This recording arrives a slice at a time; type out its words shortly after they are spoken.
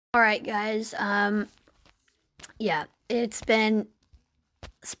Alright guys, yeah, it's been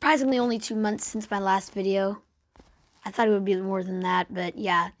surprisingly only 2 months since my last video. I thought it would be more than that, but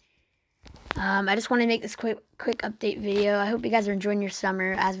yeah. I just want to make this quick update video. I hope you guys are enjoying your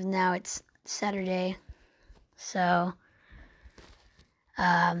summer. As of now, it's Saturday. So,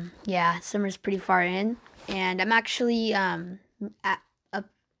 yeah, summer's pretty far in. And I'm actually, up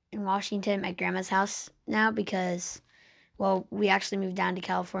in Washington at my grandma's house now because, well, we actually moved down to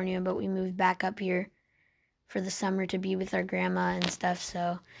California, but we moved back up here for the summer to be with our grandma and stuff.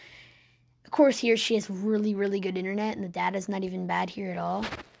 So, of course, here she has really, really good internet, and the data's not even bad here at all.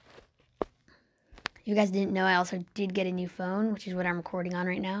 If you guys didn't know, I also did get a new phone, which is what I'm recording on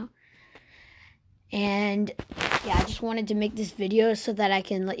right now. And yeah, I just wanted to make this video so that I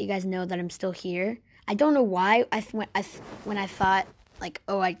can let you guys know that I'm still here. I don't know why when I thought like,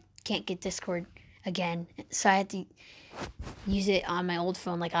 oh, I can't get Discord again, so I had to use it on my old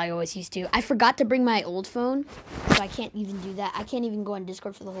phone like I always used to. I forgot to bring my old phone, so I can't even do that. I can't even go on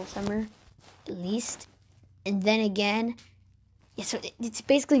Discord for the whole summer, at least. And then again, yeah, so it's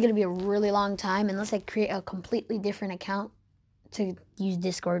basically going to be a really long time unless I create a completely different account to use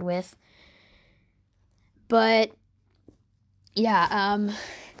Discord with. But yeah, I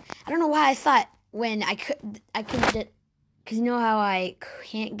don't know why I thought when I couldn't, because you know how I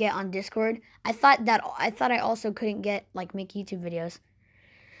can't get on Discord. I thought I also couldn't get make YouTube videos.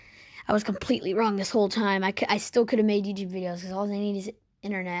 I was completely wrong this whole time. I still could have made YouTube videos because all I need is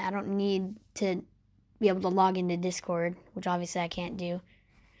internet. I don't need to be able to log into Discord, which obviously I can't do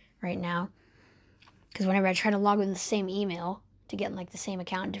right now. Because whenever I try to log in the same email to get the same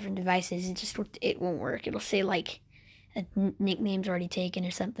account on different devices, it won't work. It'll say a nickname's already taken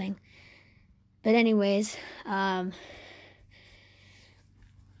or something. But anyways,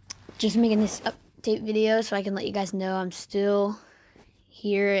 just making this update video so I can let you guys know I'm still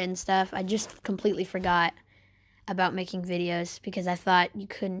here and stuff. I just completely forgot about making videos because I thought you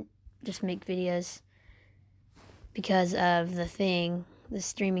couldn't just make videos because of the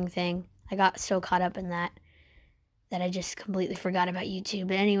streaming thing. I got so caught up in that I just completely forgot about YouTube.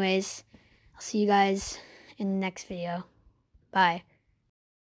 But anyways, I'll see you guys in the next video. Bye.